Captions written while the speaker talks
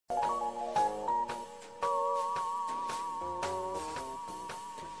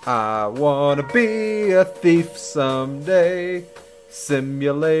I wanna be a thief someday,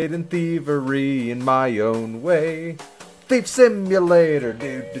 simulating thievery in my own way. Thief Simulator,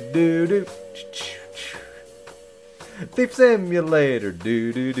 do do do do. Thief Simulator,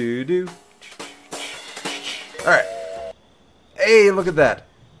 do do do do. Alright. Hey, look at that.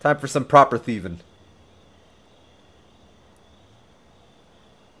 Time for some proper thieving.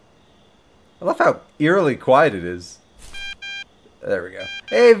 I love how eerily quiet it is. There we go.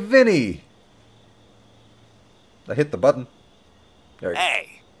 Hey, Vinny! I hit the button. There we go.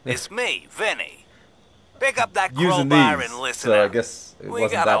 Hey, it's me, Vinny. Pick up that Using crowbar these, and listen so I up. guess it We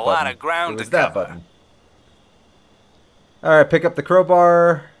wasn't got that a button. lot of ground It was to that cover. button. Alright, pick up the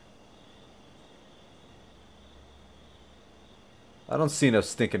crowbar. I don't see no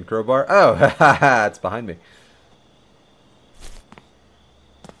stinking crowbar. Oh, haha, it's behind me.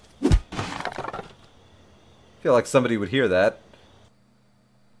 Feel like somebody would hear that.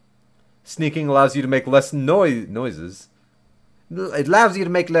 Sneaking allows you to make less noises. It allows you to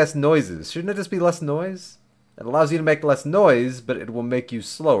make less noises. Shouldn't it just be less noise? It allows you to make less noise, but it will make you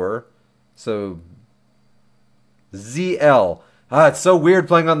slower. So, ZL. Ah, it's so weird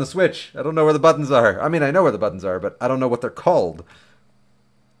playing on the Switch. I don't know where the buttons are. I mean, I know where the buttons are, but I don't know what they're called.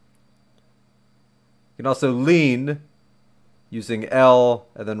 You can also lean using L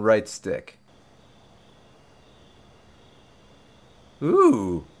and then right stick.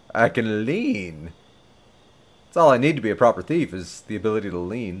 Ooh, I can lean. That's all I need to be a proper thief, is the ability to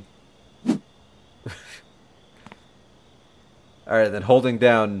lean. Alright, then holding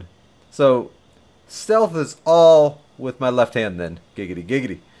down. So, stealth is all with my left hand then. Giggity,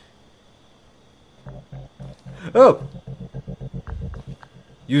 giggity. Oh!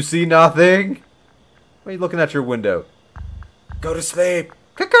 You see nothing? Why are you looking at your window? Go to sleep!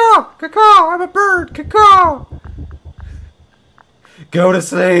 Caw-caw! Caw-caw! I'm a bird! Caw-caw! Go to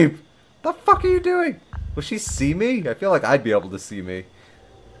sleep! The fuck are you doing? Will she see me? I feel like I'd be able to see me.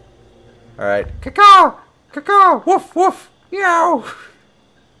 Alright. Caw-caw! Caw-caw! Woof! Woof! Meow!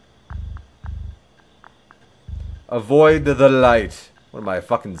 Avoid the light. What am I, a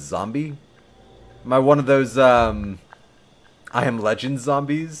fucking zombie? Am I one of those, I Am Legend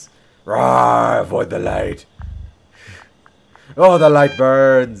zombies? Rawr, avoid the light. Oh, the light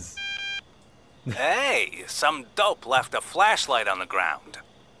burns. Hey, some dope left a flashlight on the ground.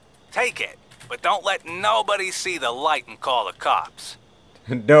 Take it, but don't let nobody see the light and call the cops.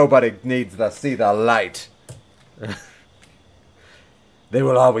 Nobody needs to see the light. They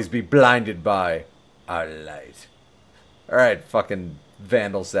will always be blinded by our light. Alright, fucking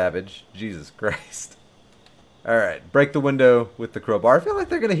Vandal Savage. Jesus Christ. Alright, break the window with the crowbar. I feel like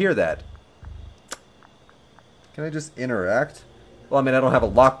they're gonna hear that. Can I just interact? Well, I mean, I don't have a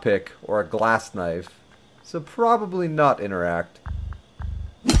lockpick or a glass knife, so probably not interact.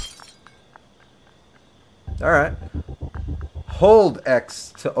 Alright. Hold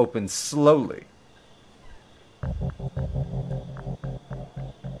X to open slowly.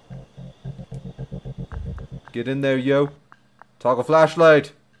 Get in there, yo. Toggle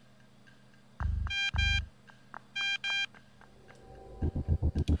flashlight.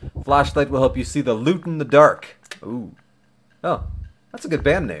 Flashlight will help you see the loot in the dark. Ooh. Oh, that's a good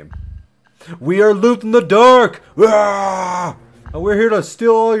band name. We are Loot in the Dark! Ah! And we're here to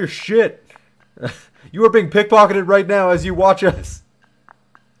steal all your shit. You are being pickpocketed right now as you watch us.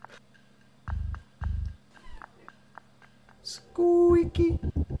 Squeaky.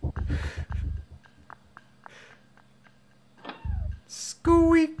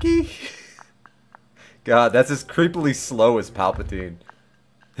 Squeaky. God, that's as creepily slow as Palpatine.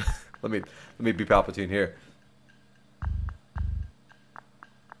 Let me be Palpatine here.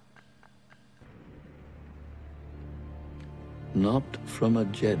 Not from a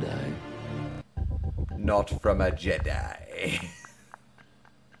Jedi. Not from a Jedi.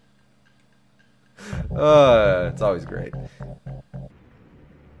 It's always great.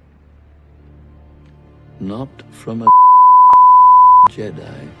 Not from a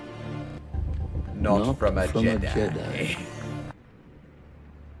Jedi. Not from a Jedi.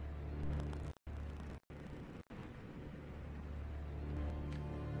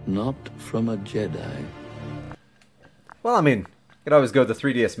 Not from a Jedi. Well, I mean, you could always go the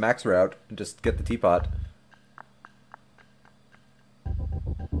 3DS Max route and just get the teapot.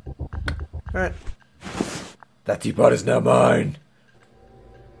 Alright. That teapot is now mine.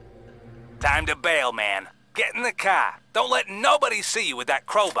 Time to bail, man. Get in the car. Don't let nobody see you with that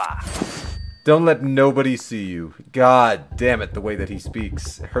crowbar. Don't let nobody see you. God damn it, the way that he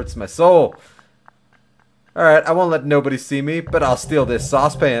speaks. It hurts my soul. Alright, I won't let nobody see me, but I'll steal this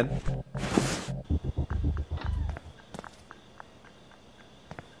saucepan.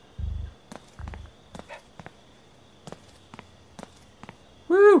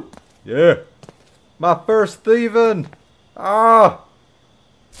 My first thieving! Ah!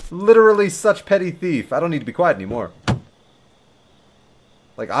 Literally such petty thief. I don't need to be quiet anymore.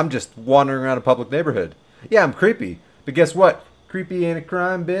 Like, I'm just wandering around a public neighborhood. Yeah, I'm creepy. But guess what? Creepy ain't a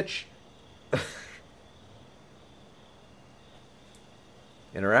crime, bitch.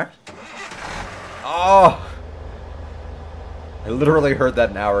 Interact? Oh! I literally heard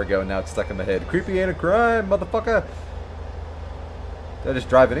that an hour ago and now it's stuck in my head. Creepy ain't a crime, motherfucker! Did I just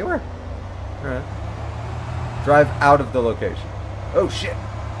drive anywhere? Alright. Drive out of the location. Oh, shit!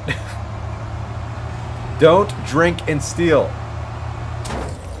 Don't drink and steal.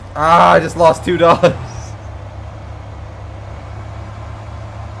 Ah, I just lost $2.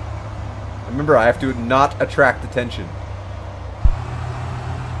 Remember, I have to not attract attention.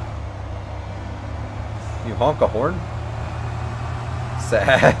 You honk a horn?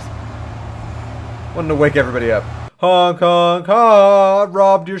 Sad. Wanted to wake everybody up. Honk, honk, honk! I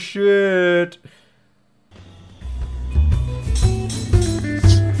robbed your shit!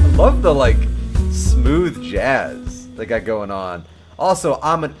 I love the, like, smooth jazz they got going on. Also,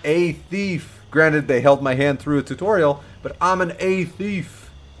 I'm an A thief. Granted, they held my hand through a tutorial, but I'm an A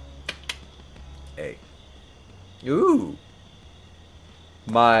thief. A. Ooh.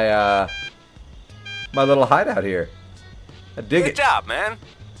 My little hideout here. I dig it. Good job, man.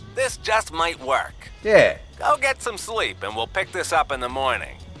 This just might work. Yeah. Go get some sleep and we'll pick this up in the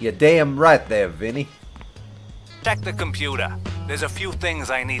morning. You're damn right there, Vinny. Check the computer. There's a few things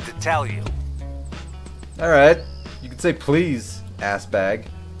I need to tell you. Alright. You can say please, ass bag.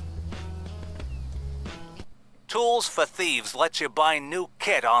 Tools for Thieves lets you buy new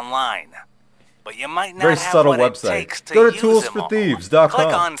kit online. But you might not Very have subtle what website. it takes to Go to use them all. toolsforthieves.com. Click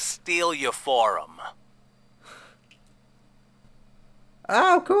on Steal Your Forum.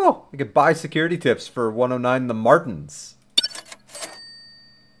 Oh, cool. You can buy security tips for 109 the Martins.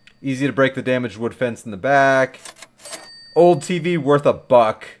 Easy to break the damaged wood fence in the back. Old TV worth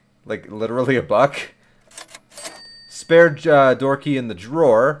 $1. Like, literally $1. Spare door key in the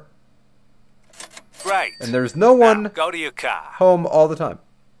drawer. Right. And there's no one now, go to your car. home all the time.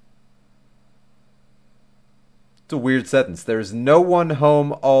 It's a weird sentence. There's no one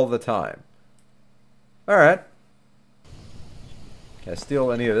home all the time. Alright. Can I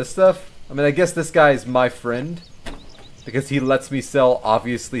steal any of this stuff? I mean, I guess this guy is my friend. Because he lets me sell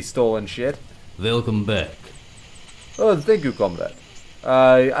obviously stolen shit. Welcome back. Oh, thank you, comrade.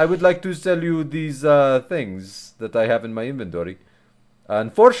 I would like to sell you these things that I have in my inventory.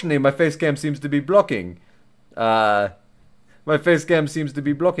 Unfortunately, my face cam seems to be blocking. My face cam seems to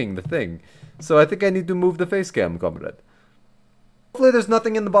be blocking the thing. So I think I need to move the face cam, comrade. Hopefully there's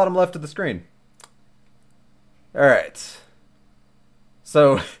nothing in the bottom left of the screen. Alright.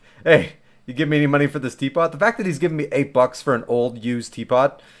 So, hey, you give me any money for this teapot? The fact that he's giving me $8 for an old, used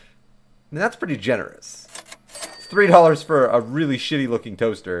teapot, I mean, that's pretty generous. It's $3 for a really shitty looking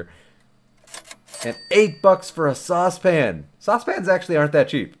toaster. And $8 for a saucepan. Saucepans actually aren't that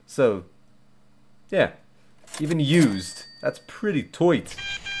cheap. So, yeah. Even used, that's pretty toit.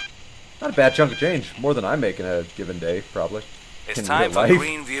 Not a bad chunk of change. More than I make in a given day, probably. It's In time real for life.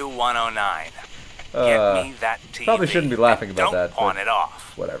 Greenview 109. Get me that TV. Probably shouldn't be laughing and about don't that. pawn but it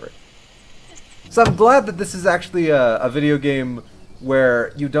off. Whatever. So I'm glad that this is actually a video game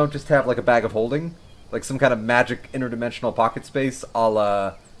where you don't just have like a bag of holding. Like some kind of magic interdimensional pocket space a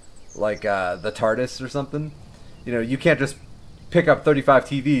la like the TARDIS or something. You know, you can't just pick up 35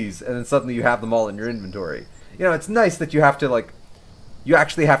 TVs and then suddenly you have them all in your inventory. You know, it's nice that you have to like, you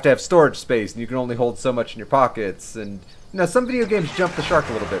actually have to have storage space and you can only hold so much in your pockets. And, you know, some video games jump the shark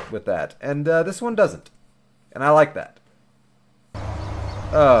a little bit with that. And this one doesn't. And I like that.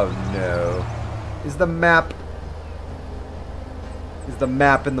 Oh no. Is the map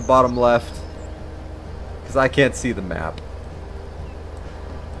in the bottom left? Because I can't see the map.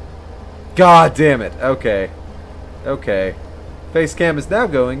 God damn it. Okay. Okay. Face cam is now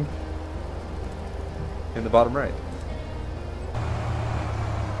going in the bottom right.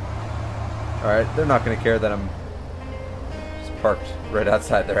 Alright, they're not going to care that I'm just parked right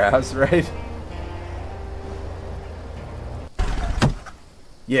outside their house, right?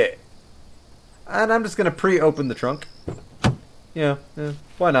 Yeah. And I'm just going to pre-open the trunk. Yeah,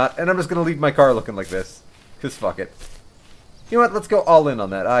 why not? And I'm just going to leave my car looking like this. Because fuck it. You know what? Let's go all in on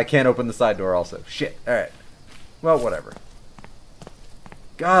that. I can't open the side door also. Shit. Alright. Well, whatever.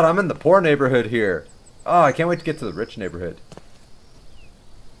 God, I'm in the poor neighborhood here. Oh, I can't wait to get to the rich neighborhood.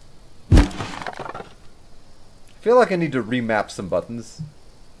 I feel like I need to remap some buttons.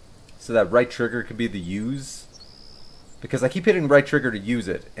 So that right trigger could be the use. Because I keep hitting right trigger to use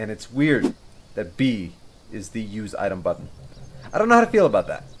it. And it's weird that B is the use item button. I don't know how to feel about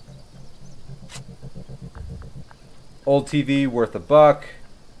that. Old TV worth $1.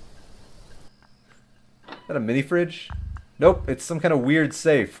 Is that a mini fridge? Nope, it's some kind of weird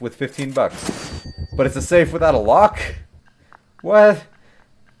safe with $15. But it's a safe without a lock? What?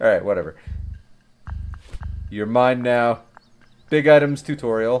 Alright, whatever. You're mine now. Big items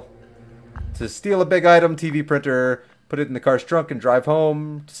tutorial. To steal a big item, TV printer, put it in the car's trunk and drive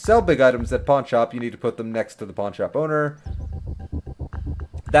home. To sell big items at pawn shop, you need to put them next to the pawn shop owner.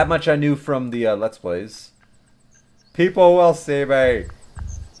 That much I knew from the Let's Plays. People will see me.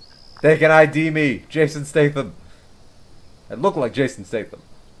 They can ID me. Jason Statham. I look like Jason Statham.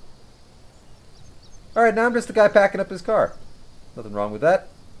 Alright, now I'm just a guy packing up his car. Nothing wrong with that.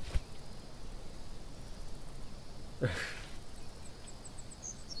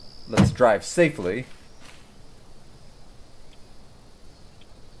 Let's drive safely.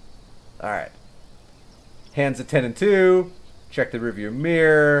 Alright. Hands at 10 and 2. Check the rearview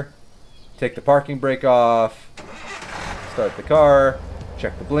mirror. Take the parking brake off. Start the car.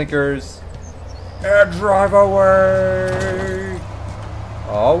 Check the blinkers. And drive away!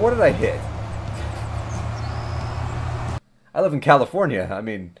 Oh, what did I hit? I live in California. I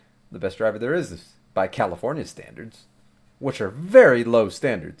mean, the best driver there is by California standards. Which are very low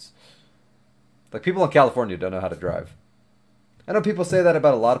standards. Like, people in California don't know how to drive. I know people say that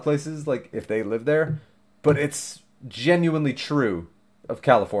about a lot of places, like, if they live there. But it's genuinely true of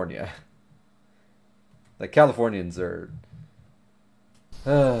California. Like, Californians are...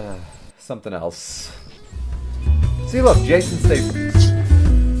 something else. See, look, Jason Statham.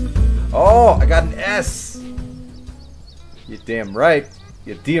 Oh, I got an S. You damn right.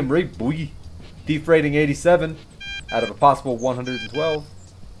 You damn right, boy. Thief rating 87 out of a possible 112.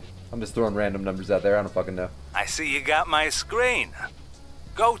 I'm just throwing random numbers out there. I don't fucking know. I see you got my screen.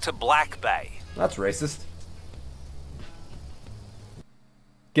 Go to Black Bay. That's racist.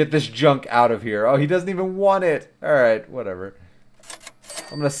 Get this junk out of here. Oh, he doesn't even want it. Alright, whatever.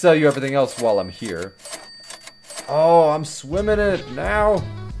 I'm gonna sell you everything else while I'm here. Oh, I'm swimming in it now.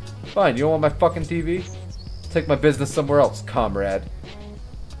 Fine, you don't want my fucking TV? Take my business somewhere else, comrade.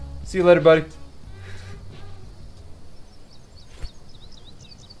 See you later, buddy.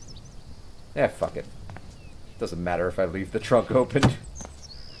 Yeah, fuck it. Doesn't matter if I leave the trunk open.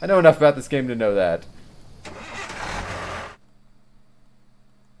 I know enough about this game to know that.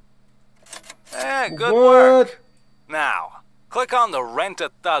 Good work. Now, click on the Rent a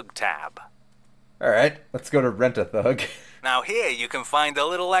Thug tab. Alright, let's go to Rent a Thug. Now here you can find a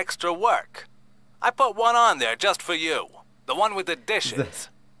little extra work. I put one on there just for you. The one with the dishes.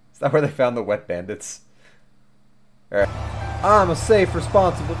 Is that where they found the wet bandits? Alright. I'm a safe,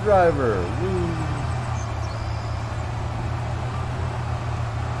 responsible driver. Woo.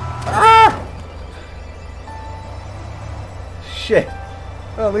 Ah! Shit.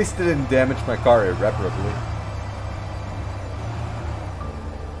 Well, at least it didn't damage my car irreparably.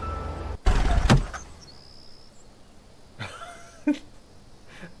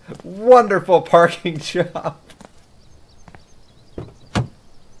 Wonderful parking job.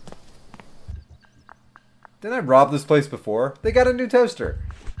 Didn't I rob this place before? They got a new toaster.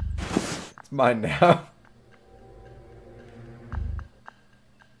 It's mine now.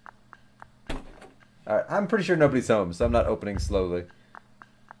 Alright, I'm pretty sure nobody's home, so I'm not opening slowly.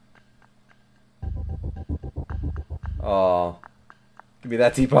 Aw. Give me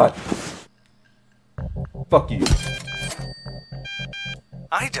that teapot. Fuck you.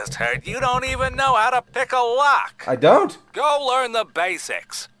 I just heard you don't even know how to pick a lock. I don't? Go learn the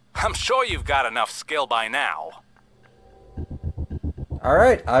basics. I'm sure you've got enough skill by now.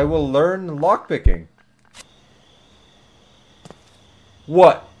 Alright, I will learn lockpicking.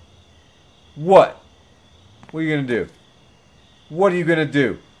 What? What? What are you gonna do? What are you gonna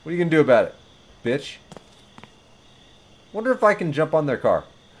do? What are you gonna do about it? Bitch. Wonder if I can jump on their car.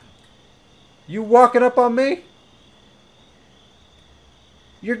 You walking up on me?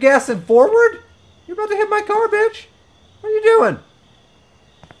 You're gassing forward? You're about to hit my car, bitch. What are you doing?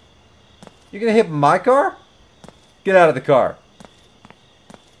 You're gonna hit my car? Get out of the car.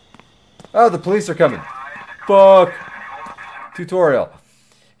 Oh, the police are coming. Fuck. Tutorial.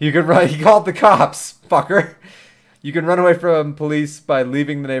 You can run. He called the cops, fucker. You can run away from police by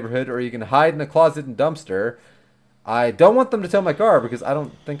leaving the neighborhood, or you can hide in a closet and dumpster. I don't want them to tow my car because I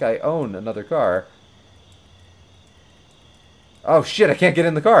don't think I own another car. Oh shit, I can't get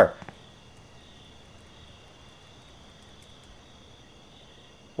in the car.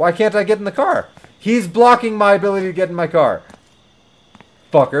 Why can't I get in the car? He's blocking my ability to get in my car.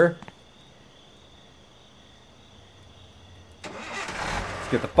 Fucker. Let's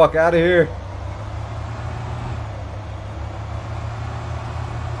get the fuck out of here.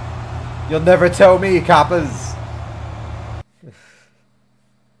 You'll never tow me, coppers.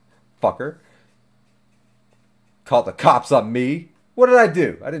 motherfucker. Call the cops on me. What did I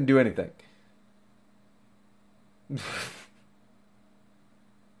do? I didn't do anything.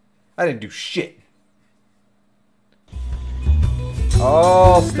 I didn't do shit.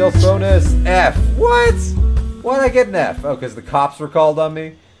 Oh, stealth bonus. F. What? Why did I get an F? Oh, because the cops were called on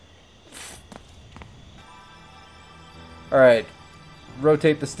me? Alright.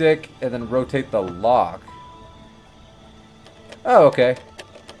 Rotate the stick, and then rotate the lock. Oh, okay.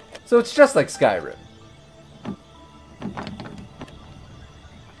 So it's just like Skyrim.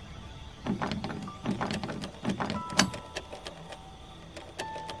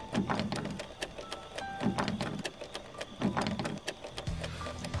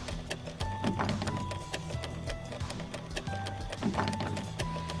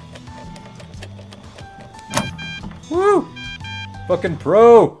 Woo! Fucking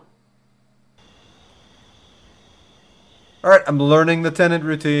pro! Alright, I'm learning the tenant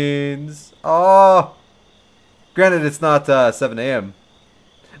routines. Oh! Granted, it's not 7 a.m.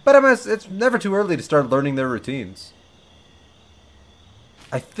 But it's never too early to start learning their routines.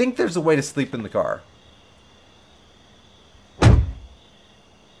 I think there's a way to sleep in the car.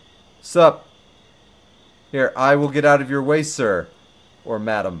 Sup? Here, I will get out of your way, sir. Or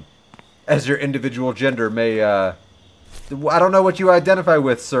madam. As your individual gender may, I don't know what you identify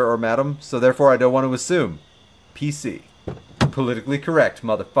with, sir or madam, so therefore I don't want to assume. PC. Politically correct,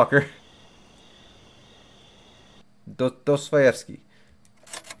 motherfucker. Dostoevsky.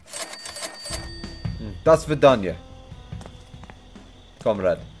 Das vidanya.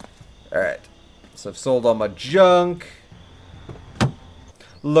 Comrade. Alright. So I've sold all my junk.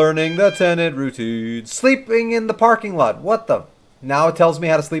 Learning the tenant routines. Sleeping in the parking lot. What the? Now it tells me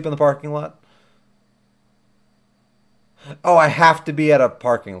how to sleep in the parking lot? Oh, I have to be at a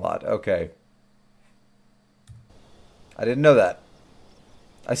parking lot. Okay. I didn't know that.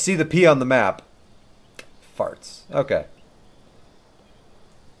 I see the P on the map. Farts. Okay.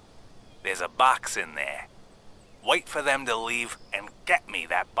 There's a box in there. Wait for them to leave and get me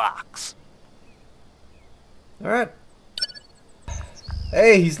that box. Alright.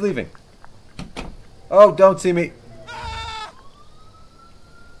 Hey, he's leaving. Oh, don't see me.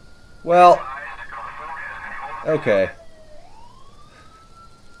 Well. Okay.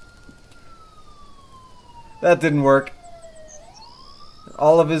 That didn't work.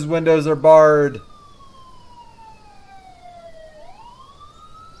 All of his windows are barred.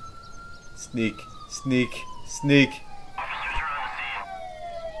 Sneak, sneak, sneak.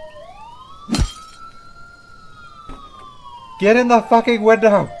 Get in the fucking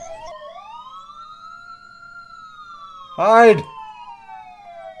window! Hide!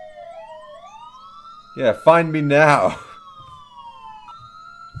 Yeah, find me now.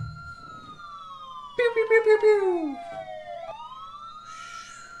 Pew pew pew pew pew.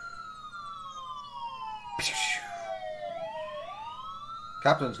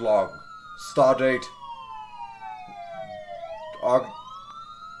 Captain's log. Stardate.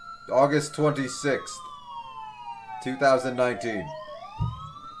 August 26th, 2019.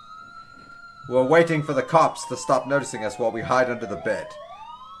 We're waiting for the cops to stop noticing us while we hide under the bed.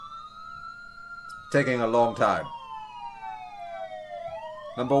 It's taking a long time.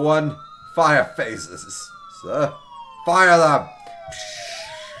 Number 1, fire phases. Sir, fire them!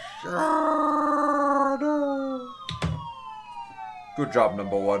 Good job,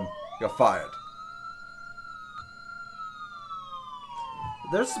 number 1. You're fired.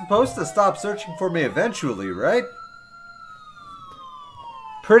 They're supposed to stop searching for me eventually, right?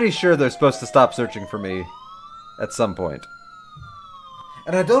 Pretty sure they're supposed to stop searching for me at some point.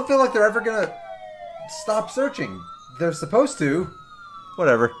 And I don't feel like they're ever gonna stop searching. They're supposed to.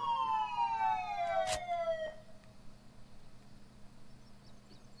 Whatever.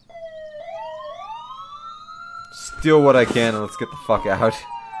 Steal what I can and let's get the fuck out.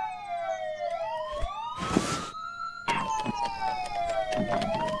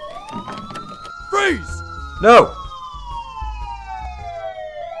 Freeze! No!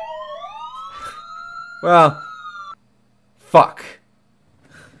 Well, fuck.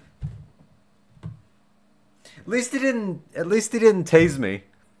 At least he didn't tase me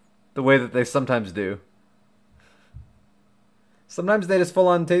the way that they sometimes do. Sometimes they just full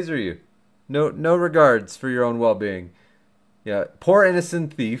on taser you. No regards for your own well-being. Yeah, poor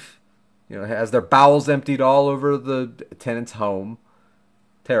innocent thief, you know, has their bowels emptied all over the tenant's home.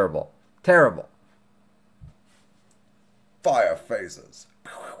 Terrible. Terrible. Fire phases.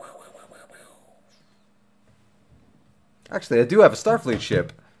 Actually, I do have a Starfleet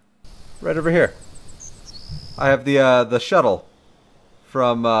ship. Right over here. I have the shuttle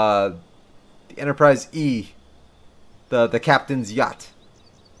from the Enterprise E. The captain's yacht.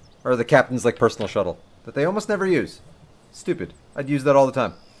 Or the captain's, like, personal shuttle. That they almost never use. Stupid. I'd use that all the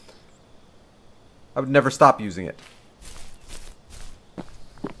time. I would never stop using it.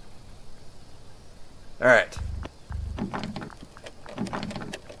 Alright.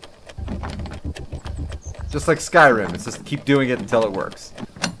 Just like Skyrim, it's just keep doing it until it works.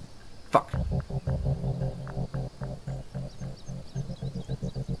 Fuck.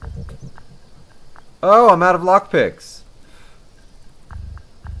 Oh, I'm out of lockpicks.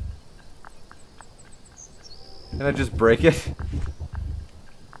 Can I just break it?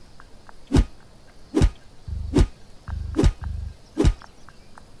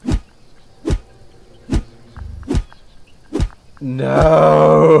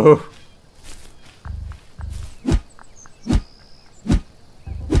 No.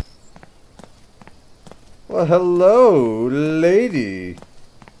 Well, hello, lady.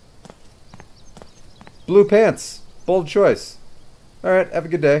 Blue pants. Bold choice. Alright, have a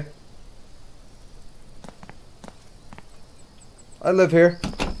good day. I live here.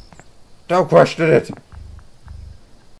 Don't question it.